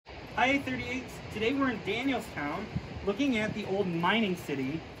Hi A38s, today we're in Danielstown looking at the old mining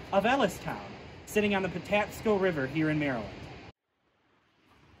city of Ellistown, sitting on the Patapsco River here in Maryland.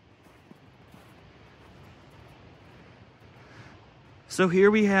 So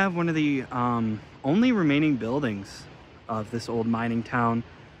here we have one of the only remaining buildings of this old mining town.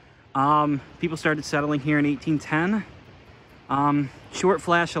 People started settling here in 1810. Short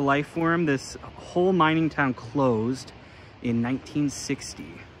flash of life for them, this whole mining town closed in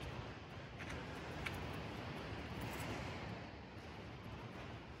 1960.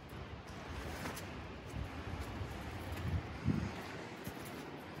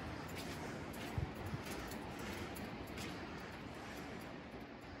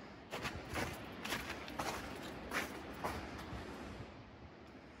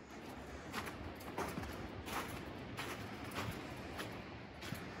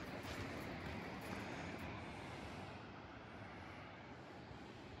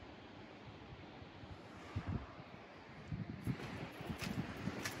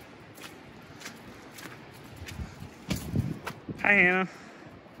 Hi, Hannah.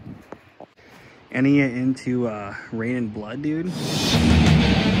 Any into Rain and Blood, dude?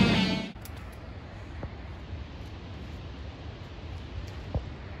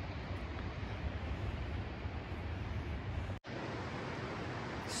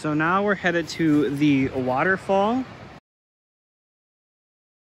 So now we're headed to the waterfall.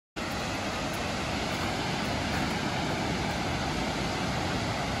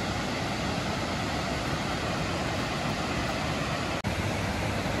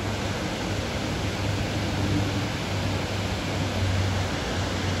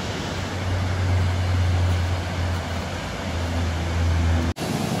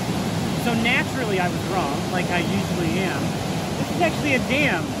 So naturally I was wrong, like I usually am. This is actually a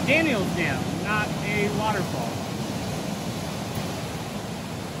dam, Daniel's Dam, not a waterfall.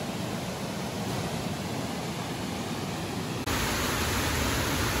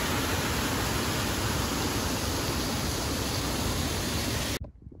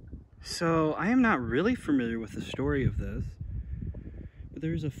 So I am not really familiar with the story of this, but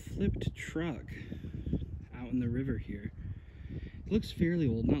there's a flipped truck out in the river here. It looks fairly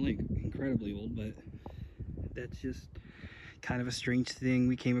old, not like incredibly old, but that's just kind of a strange thing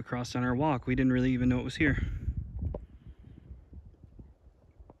we came across on our walk. We didn't really even know it was here.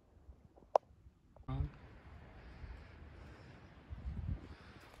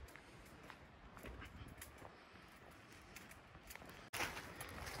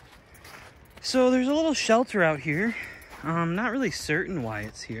 So there's a little shelter out here. Not really certain why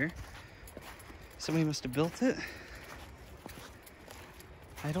it's here. Somebody must have built it.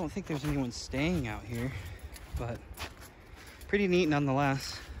 I don't think there's anyone staying out here, but pretty neat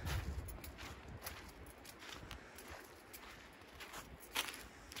nonetheless.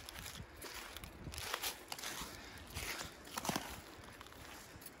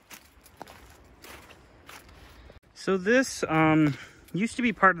 So this used to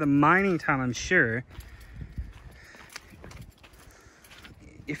be part of the mining town, I'm sure.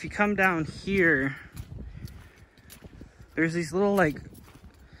 If you come down here, there's these little like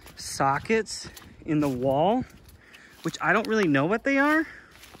sockets in the wall, which I don't really know what they are.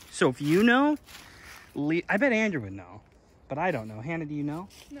 So if you know, I bet Andrew would know, but I don't know. Hannah, do you know?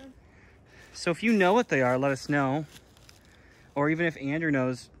 No. So if you know what they are, let us know. Or even if Andrew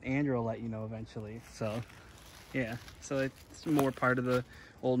knows, Andrew will let you know eventually. So yeah, so it's more part of the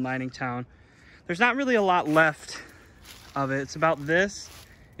old mining town. There's not really a lot left of it. It's about this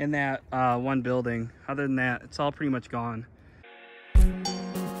and that one building. Other than that, it's all pretty much gone.